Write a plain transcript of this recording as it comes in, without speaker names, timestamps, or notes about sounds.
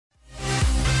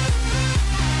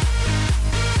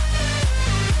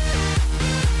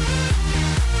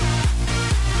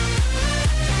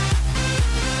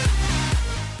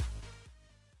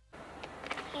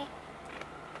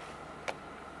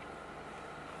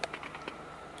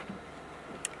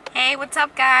Hey, what's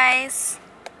up, guys?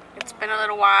 It's been a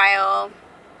little while.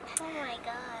 Oh my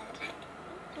god.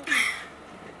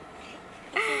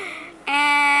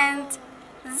 And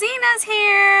Zena's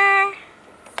here.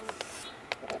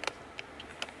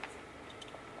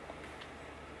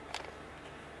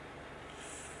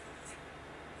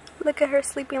 Look at her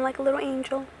sleeping like a little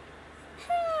angel.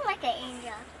 Like an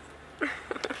angel.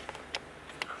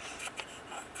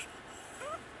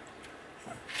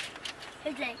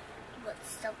 Okay,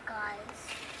 what's up, guys?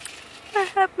 I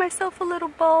have myself a little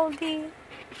baldy.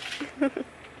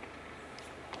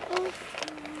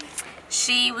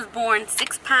 She was born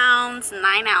 6 pounds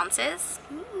 9 ounces.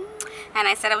 And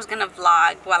I said I was gonna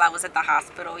vlog while I was at the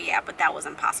hospital. Yeah, but that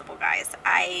wasn't possible, guys.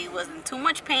 I was in too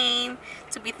much pain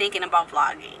to be thinking about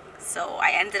vlogging. So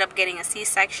I ended up getting a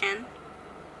C-section.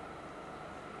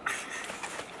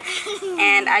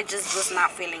 And I just was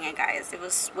not feeling it, guys. It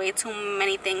was way too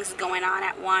many things going on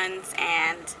at once,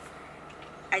 and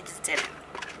I just didn't.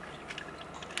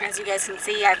 As you guys can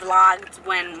see, I vlogged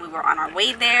when we were on our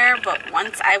way there, but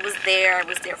once I was there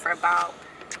for about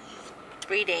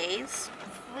 3 days.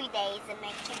 3 days in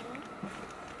Mexico.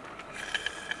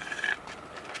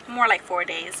 More like 4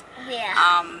 days.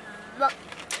 Yeah. But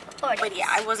yeah,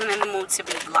 I wasn't in the mood to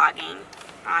be vlogging,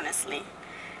 honestly.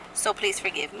 So please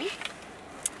forgive me.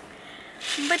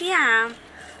 But yeah,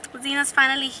 Zena's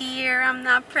finally here. I'm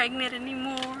not pregnant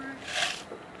anymore.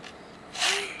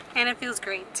 And it feels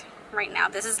great right now.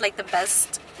 This is like the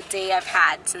best day I've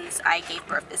had since I gave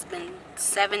birth. It's been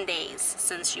 7 days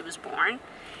since she was born.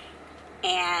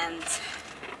 And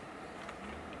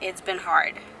it's been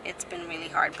hard. It's been really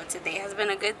hard. But today has been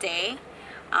a good day.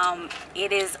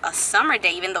 It is a summer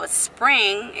day, even though it's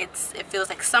spring. It feels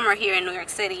like summer here in New York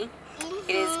City.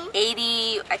 It is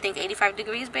 80, I think 85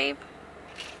 degrees, babe.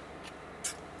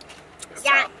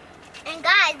 Yeah, and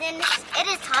guys, then it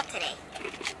is hot today.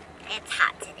 It's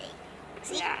hot today.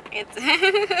 See? Yeah, it's...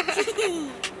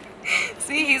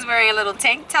 See, he's wearing a little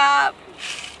tank top.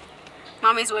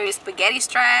 Mommy's wearing spaghetti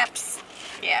straps.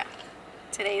 Yeah,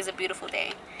 today is a beautiful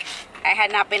day. I had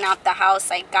not been out the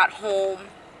house. I got home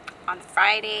on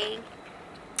Friday.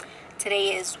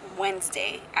 Today is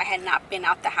Wednesday. I had not been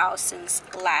out the house since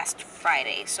last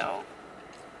Friday, so...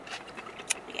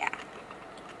 yeah.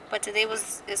 But today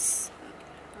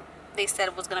they said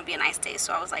it was going to be a nice day,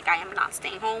 so I was like, I am not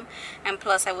staying home. And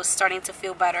plus, I was starting to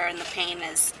feel better, and the pain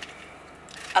is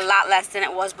a lot less than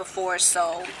it was before,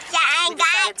 so yeah, we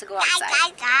decided to go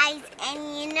outside. Guys,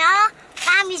 and you know,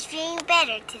 Mommy's feeling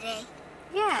better today.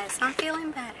 Yes, I'm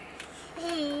feeling better.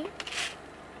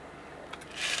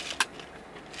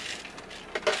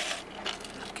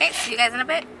 Okay, see you guys in a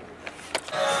bit.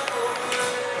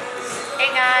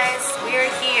 Hey guys, we are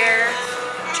here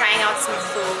trying out some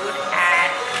food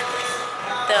at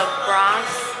the Bronx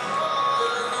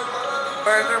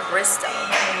Burger Bistro.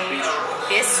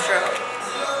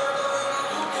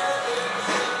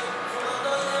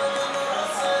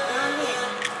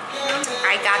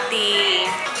 I got the...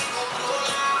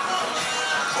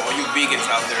 For all you vegans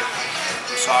out there,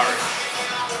 I'm sorry.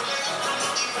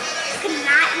 You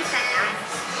cannot eat that.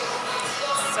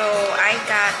 So I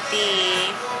got the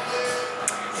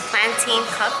plantain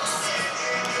cups,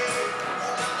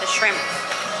 the shrimp.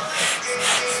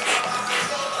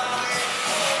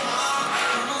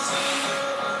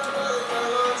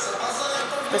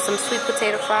 With some sweet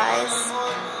potato fries.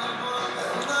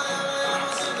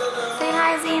 Say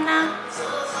hi, Zena.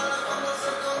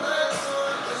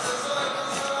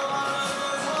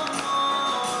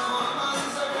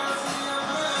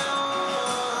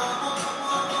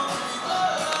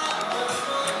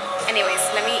 Anyways,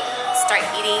 let me start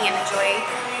eating and enjoy,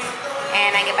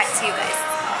 and I get back to you guys.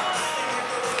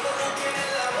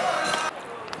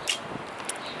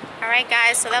 Alright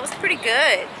guys, so that was pretty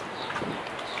good.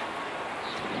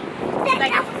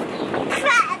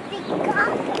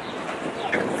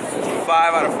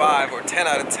 5 out of 5 or 10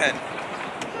 out of 10.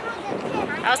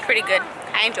 That was pretty good.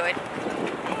 I enjoyed.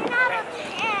 10 out of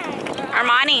 10.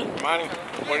 Armani. Armani,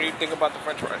 what do you think about the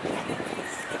french fry?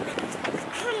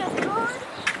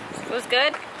 It was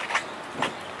good.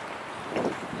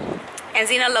 And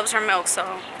Zena loves her milk,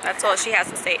 so that's all she has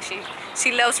to say.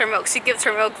 She loves her milk. She gives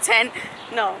her milk 20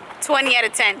 out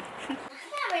of 10. That's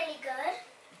not really good.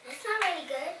 That's not really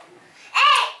good.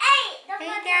 Hey,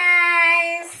 Hey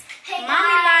guys. Hey Mommy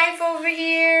guys. life over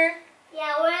here.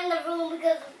 Yeah, we're in the room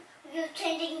because we were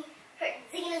changing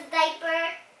Zena's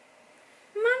diaper.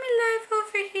 Mommy life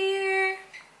over here.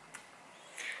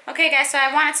 Okay guys, so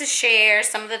I wanted to share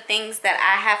some of the things that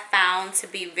I have found to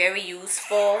be very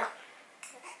useful.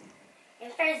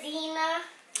 And for Zena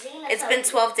It's been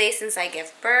 12 days since I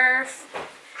gave birth.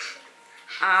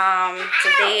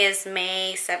 Today is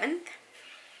May 7th.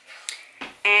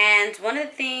 And one of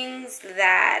the things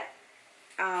that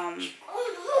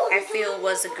I feel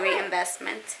was a great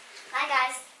investment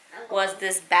was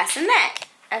this bassinet,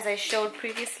 as I showed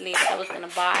previously that I was going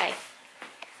to buy.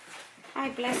 Hi,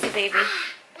 bless you, baby.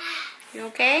 You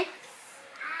okay?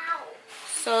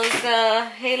 So it's the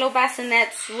Halo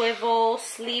Bassinet Swivel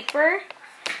Sleeper.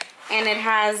 And it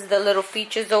has the little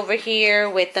features over here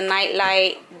with the night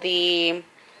light.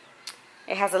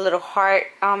 It has a little heart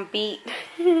beat.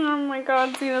 Oh my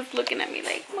God, Zina's looking at me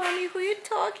like, Mommy, who you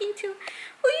talking to?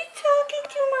 Who you talking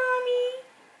to, Mommy?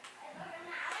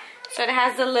 So it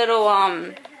has a little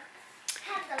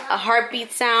a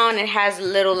heartbeat sound. It has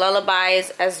little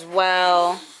lullabies as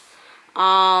well.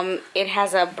 It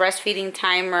has a breastfeeding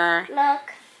timer.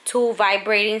 Look. 2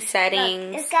 vibrating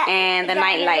settings. Look, and the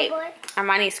night light.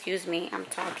 Armani, excuse me. I'm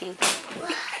talking.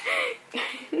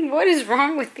 What is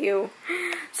wrong with you?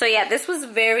 So yeah, this is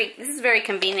very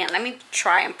convenient. Let me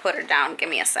try and put her down. Give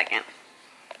me a second.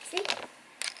 See?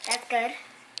 That's good.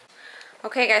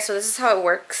 Okay guys, so this is how it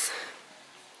works.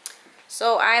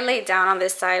 So I laid down on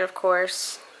this side, of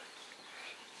course,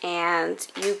 and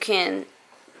you can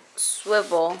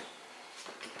swivel.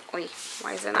 Wait,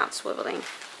 why is it not swiveling?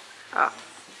 Oh,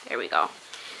 there we go.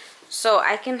 So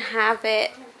I can have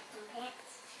it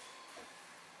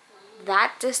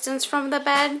that distance from the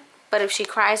bed, but if she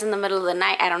cries in the middle of the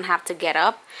night, I don't have to get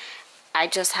up. I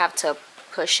just have to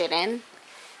push it in,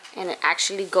 and it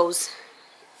actually goes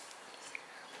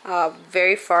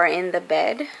very far in the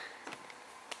bed.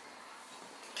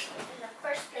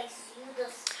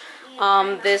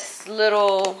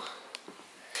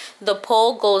 The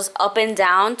pole goes up and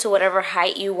down to whatever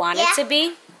height you want it to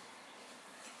be.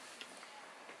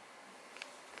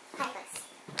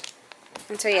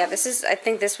 And so yeah, I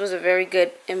think this was a very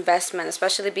good investment,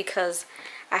 especially because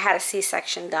I had a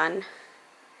C-section done.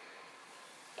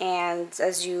 And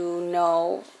as you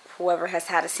know, whoever has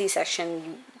had a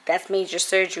C-section, that's major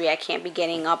surgery. I can't be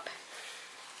getting up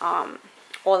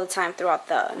all the time throughout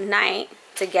the night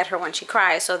to get her when she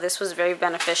cries. So this was very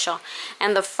beneficial.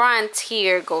 And the front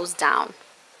here goes down.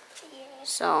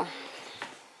 So,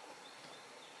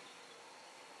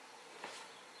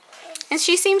 and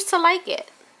she seems to like it.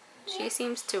 She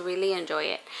seems to really enjoy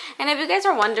it. And if you guys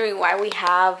are wondering why we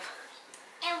have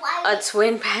a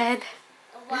twin bed,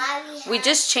 we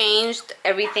just changed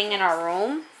everything in our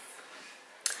room.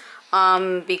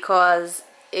 Because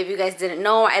if you guys didn't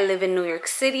know, I live in New York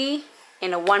City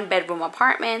in a 1-bedroom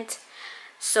apartment.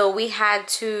 So we had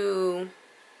to,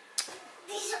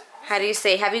 how do you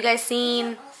say, have you guys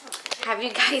seen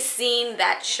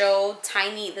that show,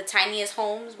 The Tiniest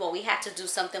Homes? Well, we had to do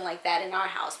something like that in our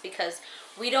house because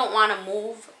we don't want to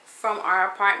move from our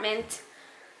apartment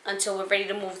until we're ready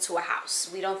to move to a house.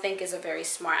 We don't think it's a very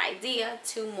smart idea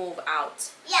to move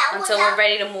out until we're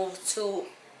ready to move to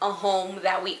a home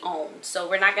that we own. So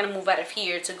we're not going to move out of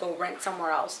here to go rent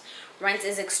somewhere else. Rent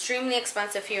is extremely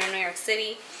expensive here in New York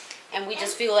City, and we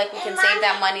just feel like we can save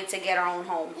that money to get our own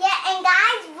home. Yeah, and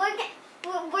guys,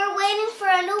 we're waiting for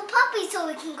a new puppy so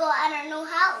we can go at our new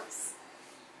house.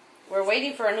 We're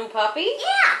waiting for a new puppy?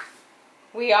 Yeah.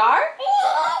 We are?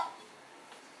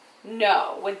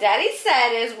 No. What Daddy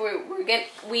said is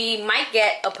we might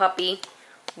get a puppy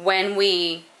when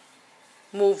we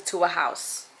move to a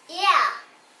house. Yeah.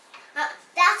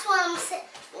 That's what I'm saying.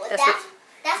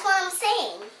 That's what I'm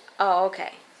saying. Oh,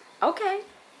 okay. Okay.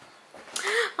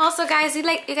 Also, guys, you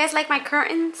guys like my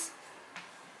curtains?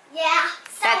 Yeah.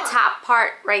 That top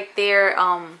part right there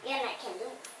yeah, and I can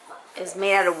do is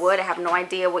made out of wood. I have no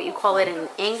idea what you call it in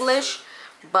English,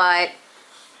 but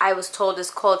I was told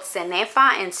it's called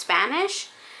cenefa in Spanish,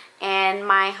 and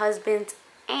my husband's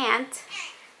aunt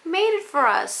made it for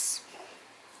us.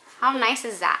 How nice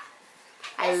is that?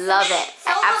 I love it.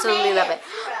 I absolutely love it.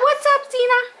 What's up,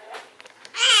 Tina?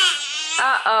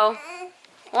 Uh-oh.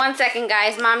 1 second,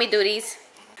 guys. Mommy duties.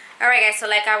 Alright, guys. So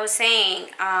like I was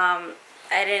saying, I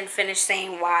didn't finish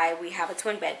saying why we have a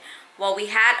twin bed. Well, we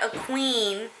had a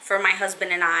queen for my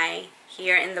husband and I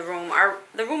here in the room.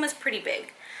 The room is pretty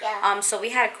big. Yeah. So we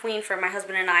had a queen for my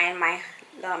husband and I, and my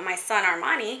son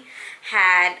Armani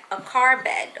had a car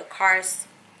bed. The cars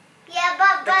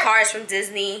from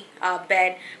Disney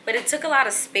bed, but it took a lot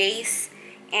of space,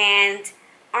 and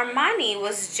Armani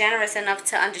was generous enough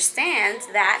to understand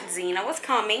that Zena was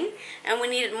coming and we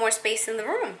needed more space in the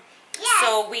room. Yes.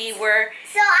 So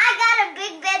I got a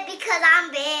big bed because I'm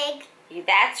big.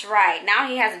 That's right. Now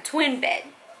he has a twin bed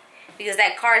because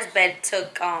that car's bed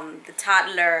took the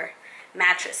toddler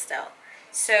mattress still.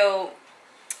 So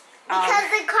because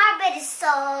the car bed is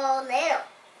so little.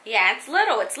 Yeah, it's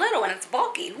little and it's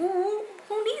bulky. Who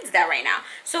Who needs that right now?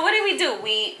 So what did we do?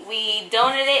 We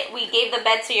donated. We gave the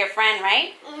bed to your friend,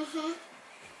 right? Mhm.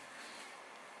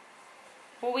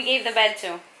 Who we gave the bed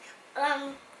to?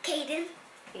 Caden.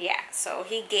 Yeah. So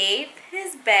he gave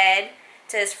his bed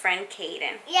to his friend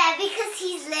Caden. Yeah, because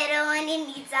he's little and he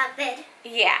needs that bed.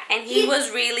 Yeah, and he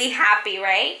was really happy,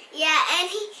 right? Yeah, and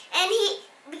he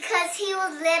because he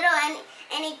was little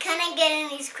and he couldn't get in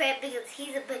his crib because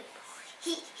he's a big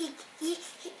boy.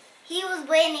 He was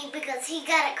waiting because he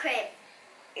got a crib.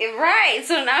 Right.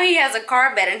 So now he has a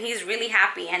car bed and he's really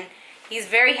happy, and he's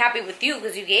very happy with you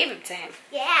because you gave it to him.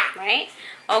 Yeah. Right?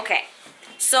 Okay.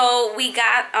 So we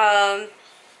got a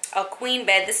queen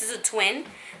bed. This is a twin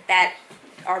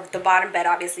or the bottom bed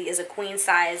obviously is a queen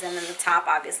size, and then the top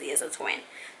obviously is a twin.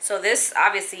 So this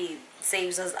obviously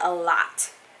saves us a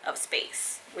lot of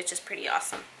space, which is pretty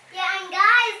awesome. Yeah, and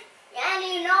guys, and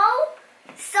you know,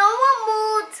 someone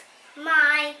moved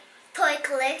my toy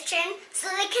collection so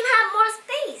they can have more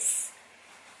space.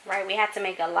 Right, we had to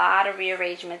make a lot of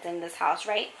rearrangements in this house,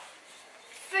 right?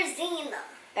 For Zena.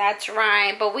 That's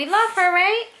right, but we love her,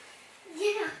 right?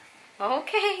 Yeah.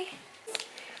 Okay.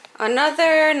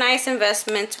 Another nice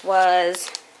investment was...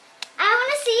 I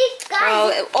want to see, guys.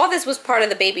 Oh, all this was part of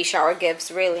the baby shower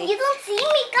gifts, really. You don't see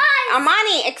me, guys.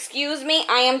 Amani, excuse me,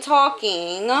 I am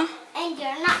talking. And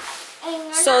you're not.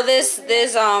 So this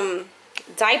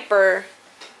diaper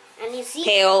and you see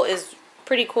pail is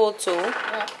pretty cool too,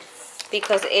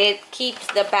 because it keeps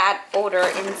the bad odor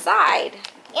inside.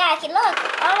 Yeah, I can look.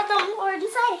 All of them are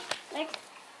inside. Like.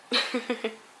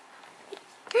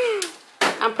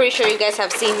 I'm pretty sure you guys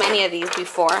have seen many of these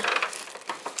before.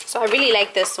 So I really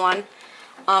like this one.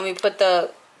 You put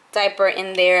the diaper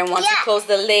in there, and once you close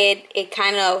the lid, it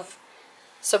kind of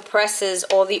suppresses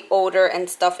all the odor and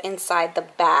stuff inside the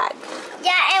bag.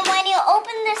 Yeah, and when you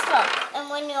open this, look. And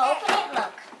when you open it,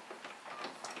 look.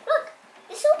 Look,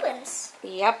 this opens.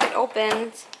 Yep, it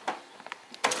opens.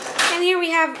 And here we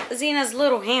have Zena's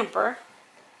little hamper.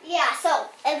 Yeah, so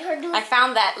and her I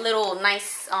found that little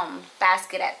nice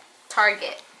basket at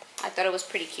Target. I thought it was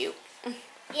pretty cute.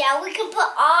 Yeah, we can put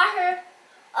all her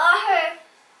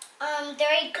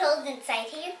dirty clothes inside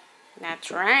here.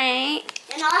 That's right.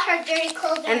 And all her dirty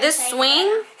clothes are and this inside swing,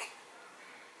 here.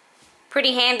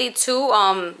 pretty handy too.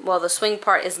 Well, the swing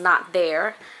part is not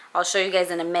there. I'll show you guys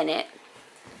in a minute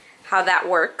how that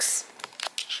works.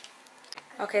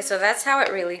 Okay, so that's how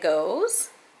it really goes.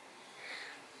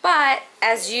 But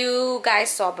as you guys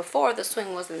saw before, the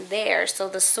swing wasn't there. So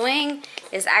the swing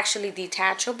is actually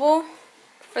detachable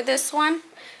for this one.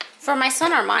 For my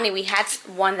son Armani, we had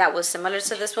one that was similar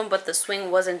to this one, but the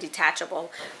swing wasn't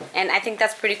detachable. And I think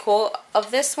that's pretty cool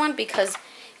of this one, because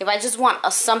if I just want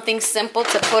something simple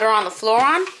to put her on the floor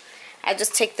on, I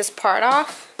just take this part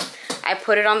off. I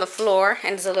put it on the floor,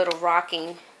 and there's a little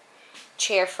rocking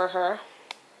chair for her.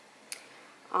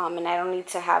 And I don't need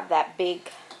to have that big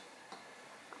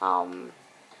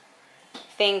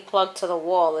thing plugged to the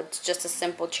wall. It's just a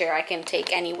simple chair I can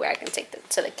take anywhere. I can take it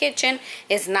to the kitchen.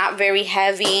 It's not very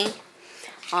heavy.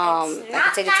 I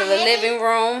can take it to the living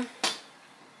room.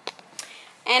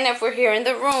 And if we're here in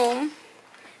the room,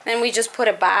 then we just put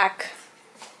it back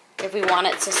if we want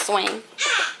it to swing.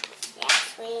 Yeah,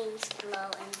 swings low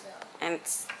and low. And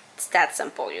it's that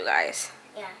simple, you guys.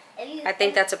 Yeah. I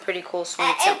think that's a pretty cool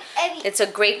swing too. It's a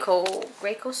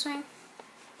Graco swing.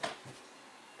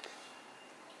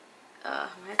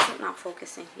 Why is it not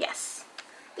focusing? Yes.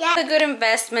 Yeah. A good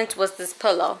investment was this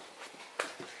pillow.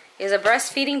 It's a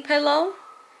breastfeeding pillow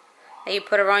that you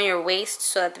put around your waist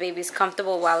so that the baby's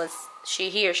comfortable while she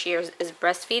is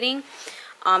breastfeeding.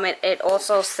 It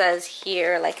also says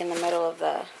here, like in the middle of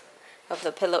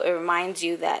the pillow, it reminds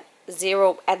you that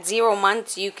at 0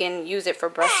 months you can use it for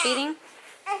breastfeeding.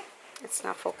 It's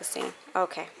not focusing.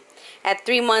 Okay. At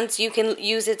 3 months you can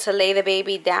use it to lay the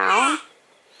baby down.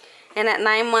 And at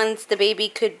 9 months, the baby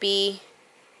could be,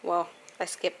 well, I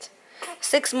skipped.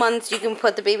 6 months, you can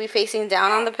put the baby facing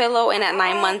down on the pillow. And at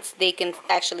 9 months, they can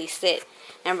actually sit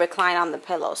and recline on the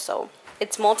pillow. So,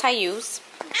 it's multi-use.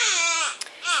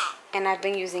 And I've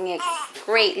been using it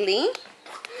greatly.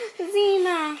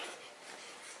 Zena.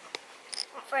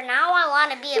 For now, I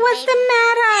want to be a What's baby. the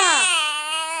matter?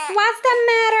 What's the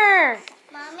matter?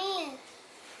 Mommy.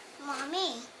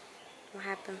 What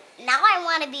happened? Now I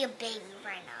want to be a baby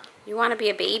right now. You want to be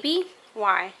a baby?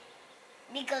 Why?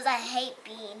 Because I hate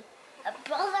being a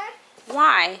brother.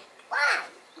 Why? Why?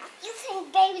 You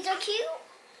think babies are cute?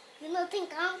 You don't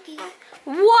think I'm cute?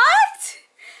 What?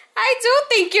 I do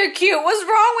think you're cute. What's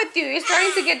wrong with you? You're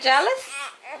starting to get jealous?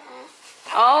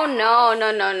 Oh, no.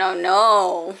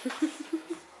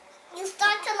 You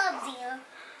start to love Zena,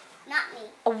 not me.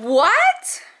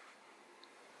 What?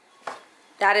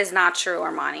 That is not true,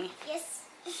 Armani. Yes.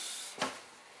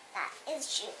 That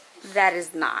is true. That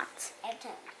is not. I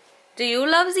don't. Do you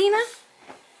love Zena?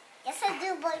 Yes, I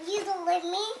do, but you don't like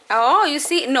me. Oh, you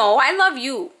see? No, I love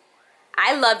you.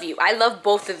 I love you. I love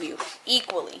both of you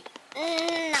equally.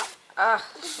 No.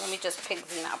 Let me just pick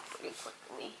Zena up really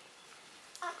quickly.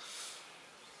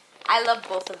 I love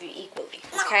both of you equally,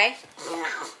 okay? No.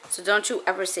 So don't you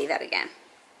ever say that again.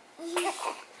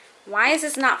 Why is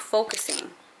this not focusing?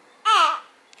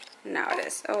 Now it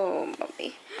is. Oh,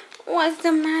 baby. What's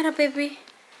the matter, baby?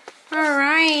 All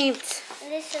right.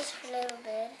 This is a little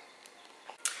bit.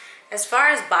 As far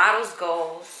as bottles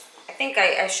goes, I think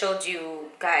I showed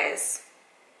you guys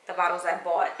the bottles I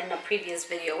bought in a previous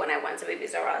video when I went to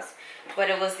Babies R Us. But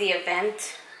it was the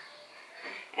event.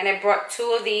 And I brought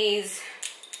 2 of these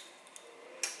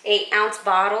 8-ounce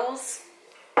bottles.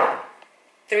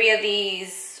 3 of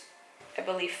these, I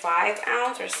believe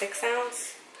 5-ounce or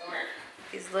 6-ounce.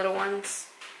 These little ones.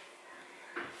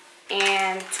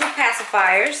 And 2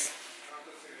 pacifiers.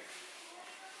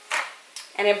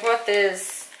 And I brought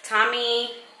this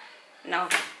Tommy, no,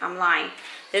 I'm lying.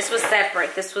 This was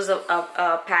separate. This was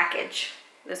a package.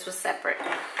 This was separate.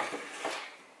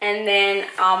 And then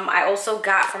I also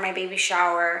got for my baby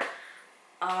shower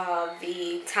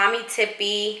the Tommy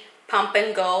Tippy Pump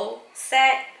and Go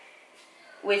set,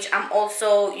 which I'm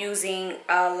also using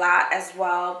a lot as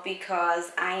well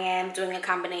because I am doing a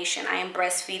combination. I am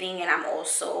breastfeeding and I'm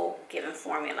also giving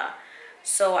formula.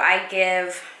 So I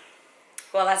give,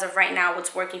 well, as of right now,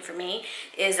 what's working for me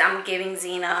is I'm giving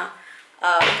Zena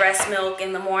breast milk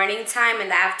in the morning time, in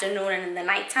the afternoon, and in the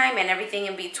nighttime, and everything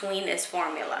in between is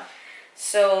formula.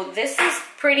 So this is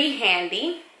pretty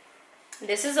handy.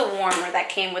 This is a warmer that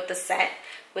came with the set,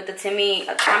 with the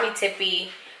Tommy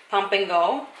Tippy Pump and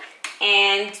Go.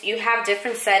 And you have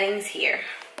different settings here.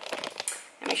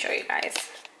 Let me show you guys.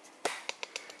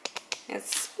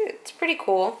 It's pretty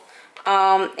cool.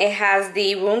 It has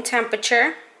the room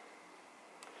temperature,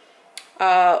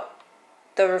 the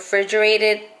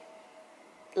refrigerated,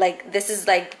 like this is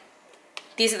like,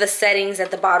 these are the settings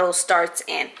that the bottle starts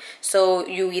in. So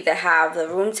you either have the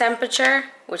room temperature,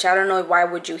 which I don't know why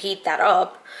would you heat that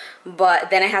up, but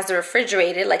then it has the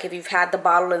refrigerated, like if you've had the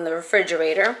bottle in the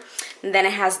refrigerator. And then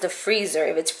it has the freezer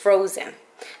if it's frozen.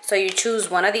 So you choose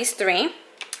one of these 3,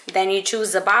 then you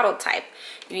choose the bottle type.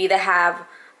 You either have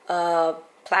a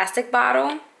plastic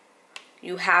bottle,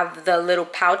 you have the little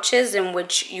pouches in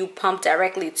which you pump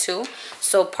directly to.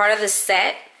 So part of the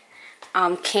set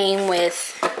came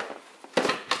with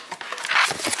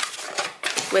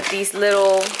these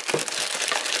little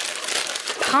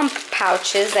pump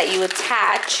pouches that you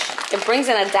attach. It brings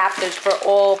in adapters for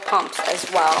all pumps as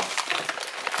well.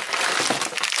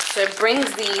 So it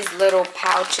brings these little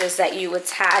pouches that you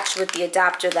attach with the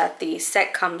adapter that the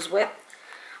set comes with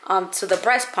to the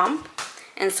breast pump.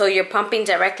 And so you're pumping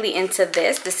directly into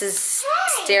this. This is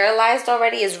sterilized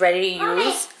already, is ready to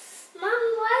use.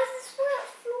 Mommy, why is this wet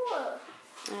floor?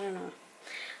 I don't know.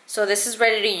 So this is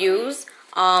ready to use.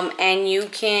 And you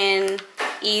can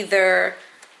either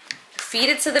feed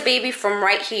it to the baby from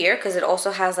right here, because it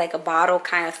also has like a bottle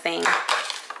kind of thing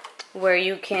where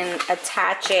you can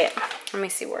attach it. Let me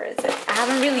see, where is it? I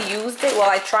haven't really used it. Well,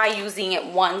 I tried using it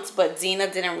once, but Zena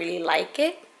didn't really like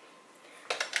it.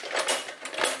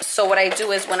 So what I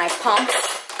do is when I pump,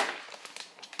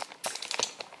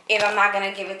 if I'm not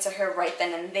gonna give it to her right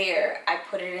then and there, I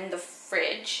put it in the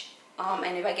fridge.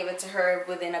 And if I give it to her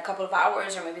within a couple of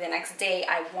hours or maybe the next day,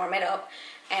 I warm it up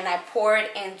and I pour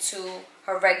it into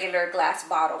her regular glass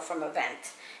bottle from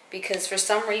Event. Because for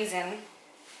some reason,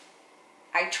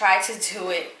 I tried to do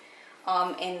it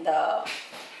in the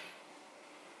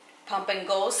Pump and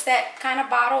Go set kind of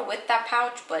bottle with that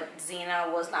pouch, but Zena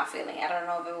was not feeling it. I don't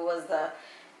know if it was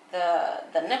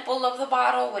the nipple of the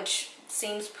bottle, which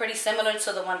seems pretty similar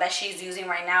to the one that she's using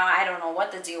right now. I don't know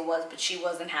what the deal was, but she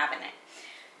wasn't having it.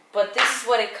 But this is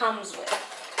what it comes with.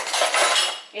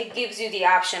 It gives you the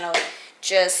option of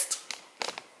just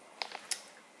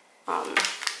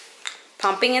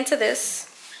pumping into this.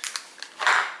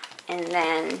 And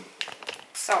then,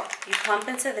 so you pump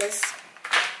into this.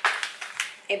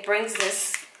 It brings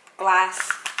this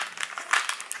glass.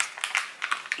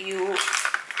 You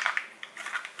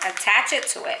attach it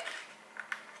to it.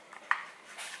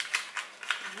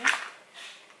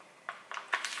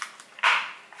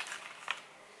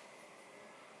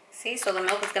 See, so the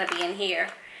milk is going to be in here,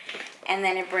 and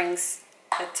then it brings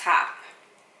the top.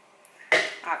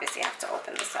 Obviously, I have to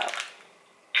open this up.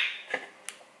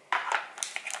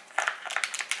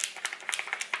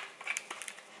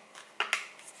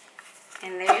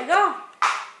 And there you go.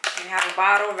 You have a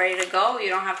bottle ready to go. You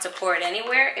don't have to pour it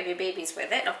anywhere if your baby's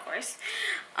with it, of course.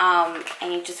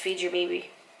 And you just feed your baby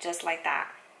just like that.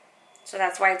 So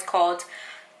that's why it's called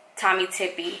Tommy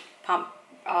Tippy Pump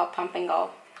and Go.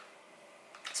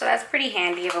 So that's pretty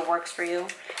handy if it works for you.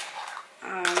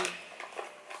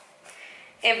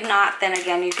 If not, then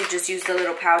again, you could just use the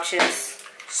little pouches,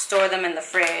 store them in the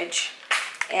fridge.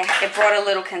 It brought a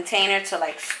little container to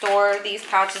like store these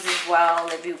pouches as well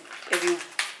if you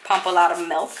pump a lot of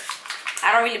milk.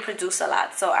 I don't really produce a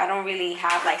lot, so I don't really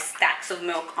have like stacks of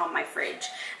milk on my fridge.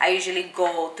 I usually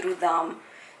go through them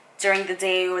during the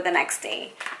day or the next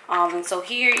day. And so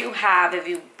here you have, if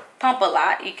you pump a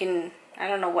lot, you can, I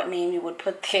don't know what name you would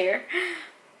put there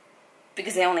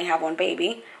because they only have one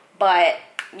baby, but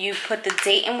you put the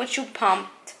date in which you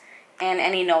pumped and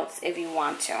any notes if you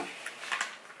want to.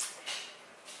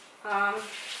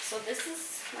 So this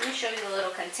is, let me show you the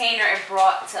little container it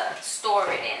brought to store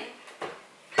it in.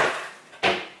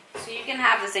 So you can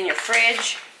have this in your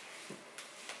fridge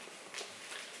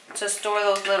to store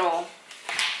those little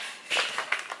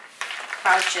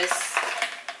pouches,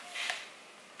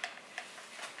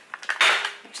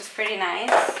 which is pretty nice.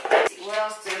 Let's see, what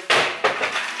else did it bring?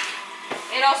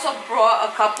 It also brought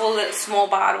a couple of small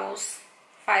bottles,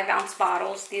 5-ounce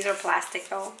bottles. These are plastic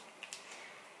though.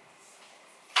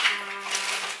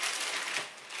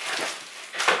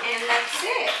 And that's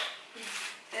it.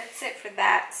 That's it for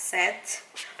that set.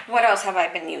 What else have I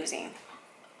been using?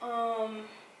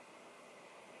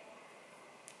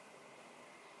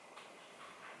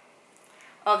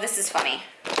 Oh, this is funny.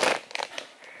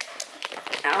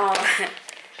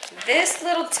 This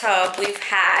little tub we've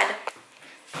had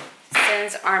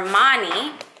since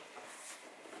Armani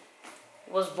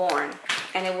was born,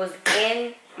 and it was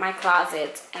in my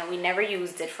closet, and we never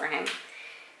used it for him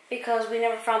because we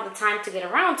never found the time to get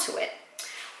around to it.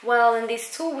 Well, in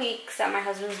these 2 weeks that my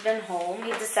husband's been home,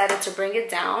 he decided to bring it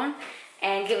down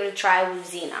and give it a try with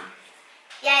Zena.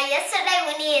 Yeah, yesterday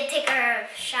we needed to take her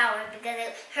shower because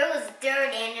her was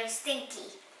dirty and it was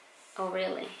stinky. Oh,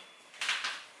 really?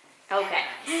 Okay.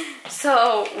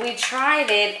 So we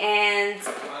tried it, and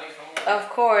of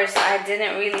course I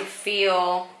didn't really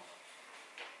feel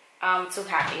too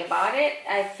happy about it.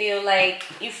 I feel like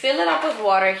you fill it up with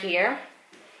water here,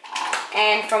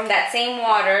 and from that same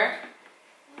water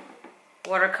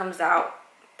comes out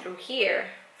through here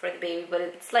for the baby, but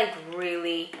it's like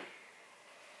really,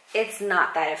 it's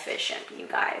not that efficient, you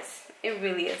guys. It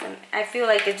really isn't. I feel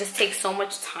like it just takes so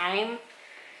much time,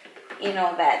 you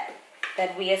know, that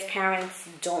we as parents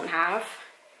don't have.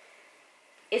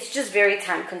 It's just very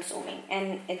time consuming,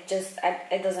 and it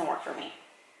doesn't work for me.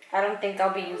 I don't think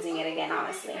I'll be using it again,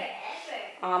 honestly.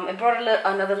 It brought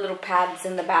another little pad that's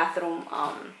in the bathroom.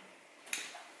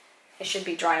 It should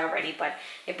be dry already, but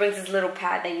it brings this little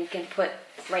pad that you can put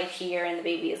right here, and the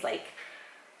baby is like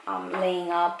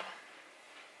laying up.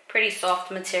 Pretty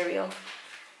soft material.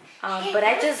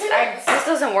 But this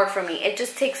doesn't work for me. It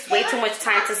just takes way too much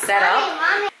time to set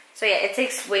up. So yeah, it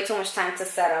takes way too much time to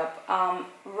set up.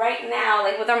 Right now,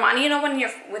 like with Armani, you know, when you're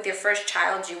with your first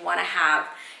child, you want to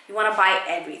buy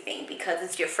everything because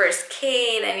it's your first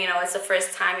kid, and you know, it's the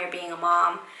first time you're being a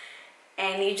mom,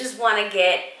 and you just want to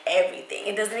get everything.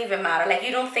 It doesn't even matter. Like,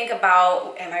 you don't think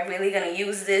about, am I really going to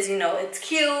use this? You know, it's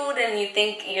cute, and you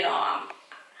think, you know,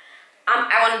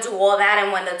 I want to do all that,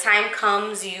 and when the time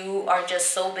comes, you are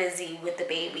just so busy with the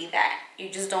baby that you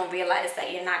just don't realize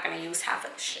that you're not going to use half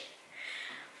of the shit.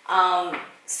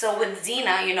 So with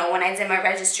Zena, you know, when I did my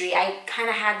registry, I kind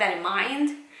of had that in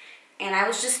mind, and I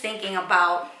was just thinking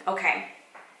about, okay,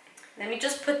 let me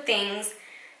just put things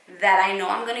that I know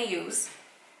I'm going to use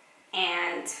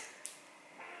and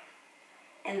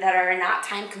that are not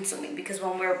time consuming, because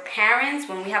when we're parents,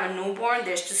 when we have a newborn,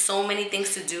 there's just so many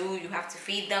things to do. You have to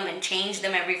feed them and change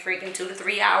them every freaking 2 to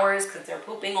 3 hours because they're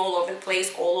pooping all over the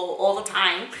place all the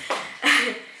time.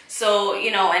 So,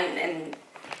 you know, and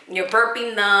you're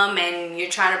burping them, and you're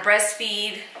trying to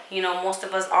breastfeed. You know, most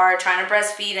of us are trying to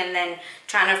breastfeed and then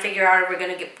trying to figure out if we're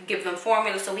going to give them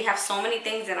formula. So we have so many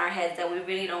things in our heads that we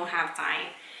really don't have time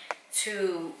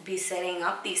to be setting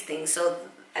up these things. So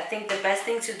I think the best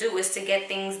thing to do is to get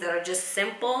things that are just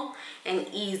simple and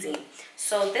easy.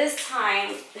 So this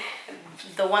time,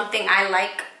 the one thing I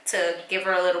like to give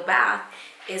her a little bath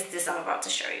is this I'm about to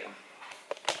show you.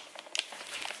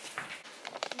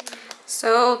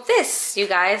 So this, you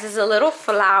guys, is a little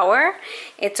flower.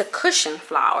 It's a cushion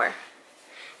flower.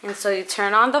 And so you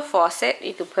turn on the faucet.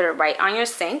 You can put it right on your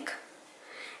sink.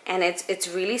 And it's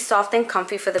really soft and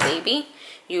comfy for the baby.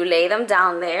 You lay them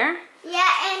down there. Yeah,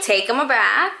 and take them a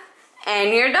bath,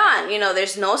 and you're done. You know,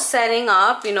 there's no setting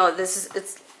up. You know,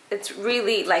 it's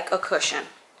really like a cushion.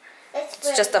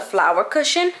 It's just a flower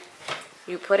cushion.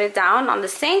 You put it down on the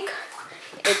sink.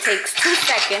 It takes 2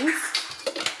 seconds.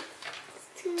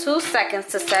 2 seconds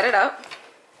to set it up.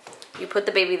 You put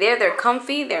the baby there. They're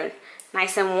comfy. They're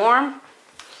nice and warm.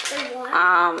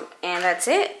 And that's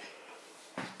it.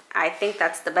 I think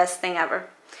that's the best thing ever.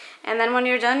 And then when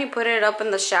you're done, you put it up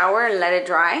in the shower and let it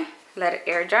dry. Let it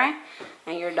air dry.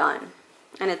 And you're done.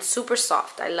 And it's super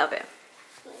soft. I love it.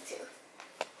 Me too.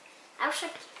 I'll show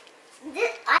you.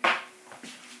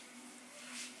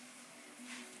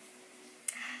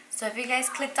 So if you guys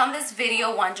clicked on this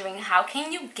video wondering how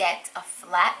can you get a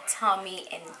flat tummy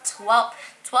in 12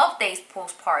 days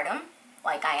postpartum,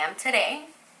 like I am today,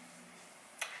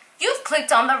 you've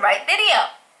clicked on the right video.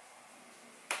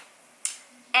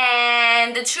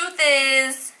 And the truth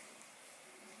is,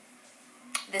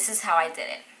 this is how I did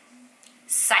it.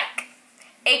 Psych.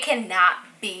 It cannot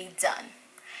be done.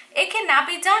 It cannot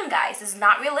be done, guys. It's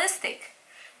not realistic.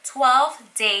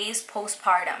 12 days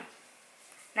postpartum.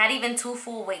 Not even 2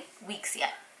 full weeks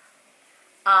yet.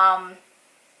 My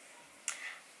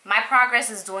progress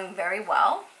is doing very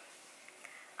well.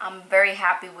 I'm very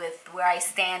happy with where I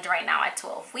stand right now at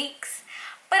 12 weeks.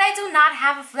 But I do not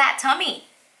have a flat tummy.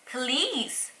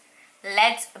 Please,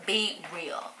 let's be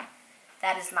real.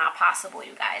 That is not possible,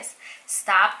 you guys.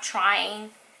 Stop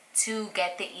trying to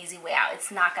get the easy way out.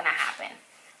 It's not gonna happen.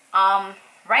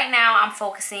 Right now I'm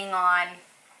focusing on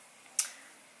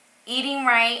eating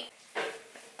right,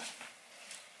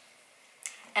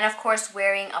 and of course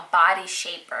wearing a body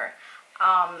shaper.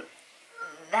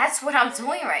 That's what I'm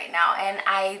doing right now. And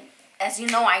as you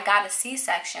know, I got a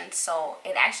C-section, so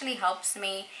it actually helps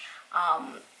me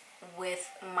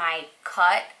with my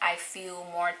cut. I feel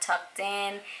more tucked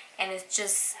in, and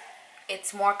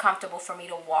it's more comfortable for me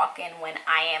to walk in when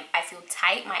I feel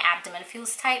tight. My abdomen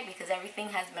feels tight because everything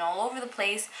has been all over the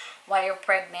place while you're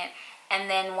pregnant. And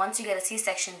then once you get a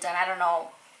C-section done, I don't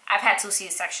know, I've had 2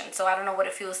 C-sections, so I don't know what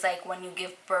it feels like when you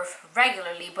give birth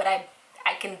regularly, but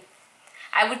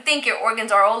I would think your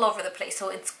organs are all over the place, so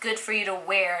it's good for you to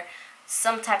wear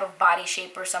some type of body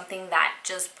shaper, something that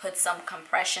just puts some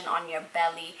compression on your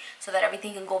belly so that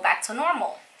everything can go back to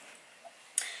normal.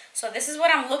 So this is what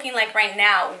I'm looking like right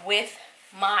now with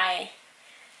my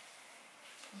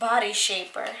body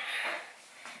shaper.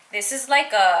 This is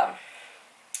like a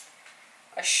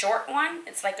short one.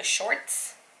 It's like a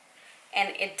shorts,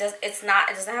 and it doesn't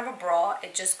have a bra.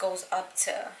 It just goes up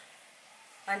to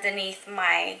underneath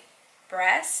my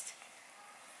breast.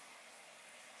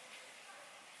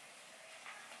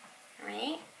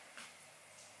 Right?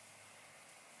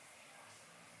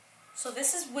 So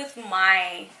this is with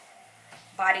my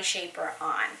body shaper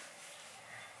on.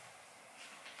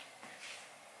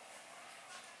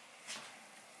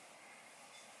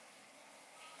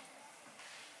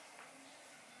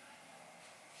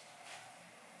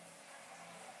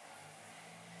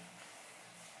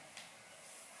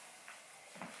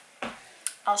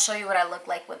 I'll show you what I look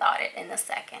like without it in a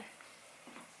second.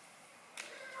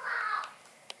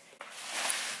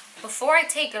 Before I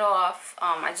take it off,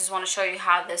 I just want to show you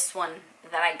how this one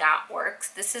that I got works.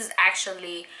 This is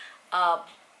actually a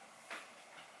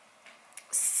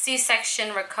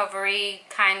C-section recovery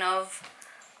kind of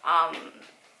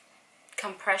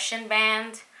compression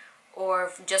band,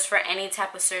 or just for any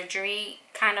type of surgery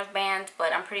kind of band,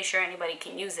 but I'm pretty sure anybody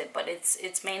can use it, but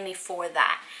it's mainly for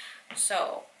that.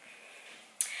 So,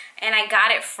 and I got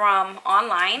it from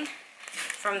online,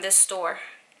 from this store,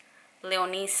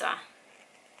 Leonisa.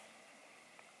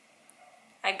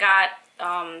 I got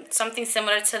something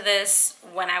similar to this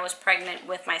when I was pregnant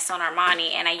with my son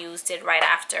Armani, and I used it right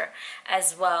after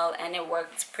as well, and it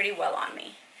worked pretty well on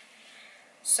me.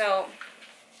 So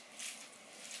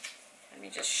let me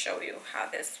just show you how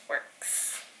this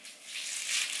works.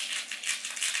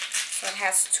 So it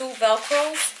has 2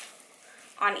 Velcros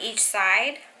on each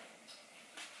side.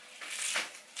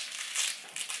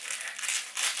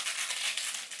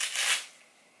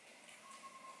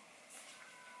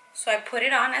 So I put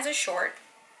it on as a short,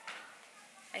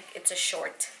 like it's a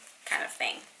short kind of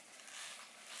thing.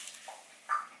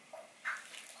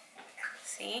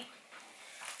 See?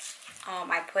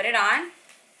 I put it on,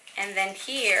 and then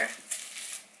here,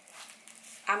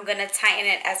 I'm gonna tighten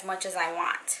it as much as I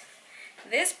want.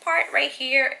 This part right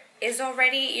here is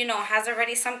already, you know, has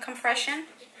already some compression,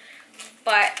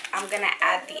 but I'm gonna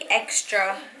add the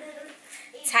extra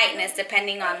tightness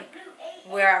depending on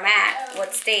where I'm at,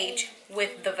 what stage,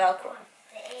 with the Velcro.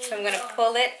 So I'm going to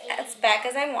pull it as back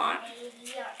as I want,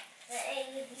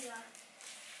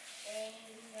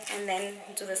 and then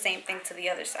do the same thing to the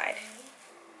other side.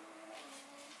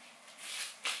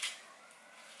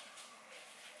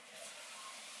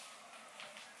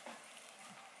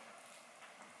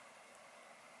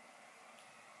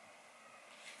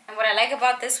 what I like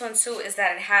about this one too is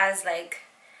that it has like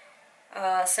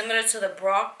similar to the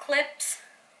bra clips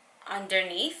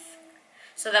underneath,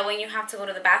 so that when you have to go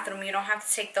to the bathroom, you don't have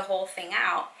to take the whole thing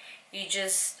out. You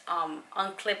just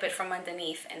unclip it from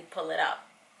underneath and pull it up.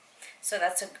 So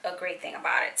that's a great thing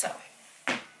about it. So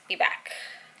be back.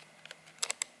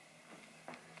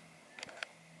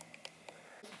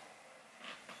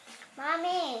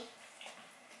 Mommy.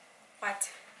 What?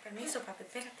 Permiso, papi,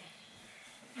 espérate.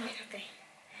 Espérate.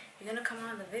 You're gonna come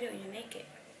on the video, you're naked.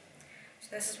 So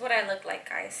this is what I look like,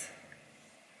 guys.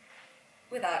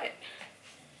 Without it.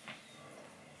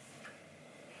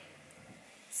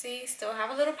 See, still have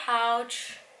a little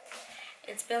pouch.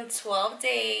 It's been 12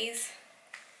 days.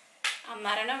 I'm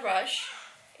not in a rush.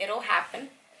 It'll happen.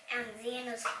 And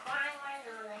Zena's crying right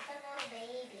now like a little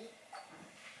baby.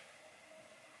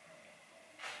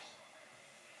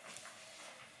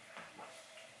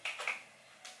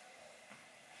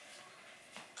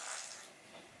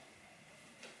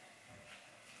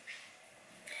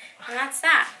 And that's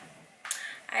that.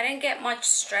 I didn't get much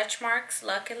stretch marks,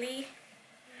 luckily.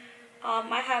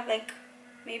 I have like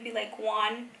maybe like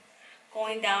one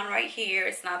going down right here.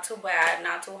 It's not too bad,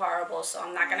 not too horrible, so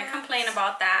I'm not gonna complain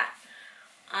about that.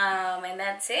 And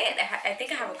that's it. I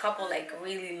think I have a couple like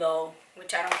really low,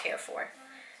 which I don't care for,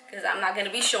 because I'm not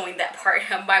gonna be showing that part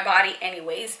of my body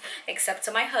anyways, except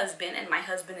to my husband, and my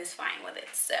husband is fine with it.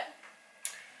 So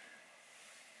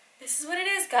this is what it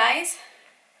is, guys.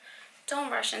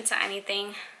 Don't rush into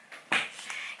anything.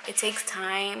 It takes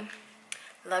time.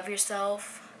 Love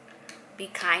yourself. Be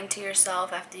kind to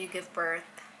yourself after you give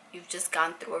birth. You've just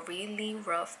gone through a really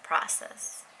rough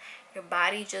process. Your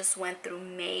body just went through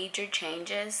major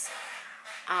changes.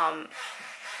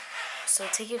 So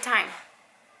take your time.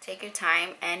 Take your time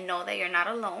and know that you're not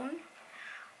alone.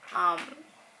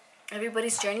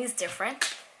 Everybody's journey is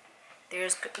different.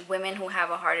 There's women who have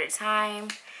a harder time.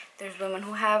 There's women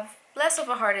who have less of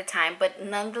a harder time, but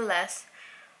nonetheless,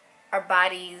 our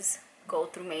bodies go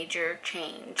through major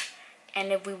change.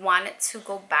 And if we want it to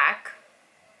go back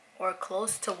or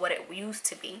close to what it used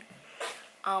to be,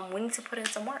 we need to put in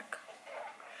some work.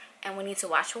 And we need to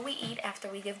watch what we eat after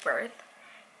we give birth.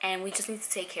 And we just need to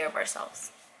take care of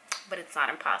ourselves. But it's not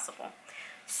impossible.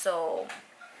 So,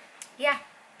 yeah.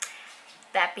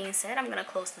 That being said, I'm going to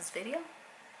close this video.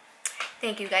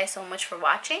 Thank you guys so much for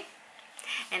watching.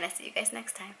 And I'll see you guys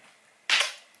next time.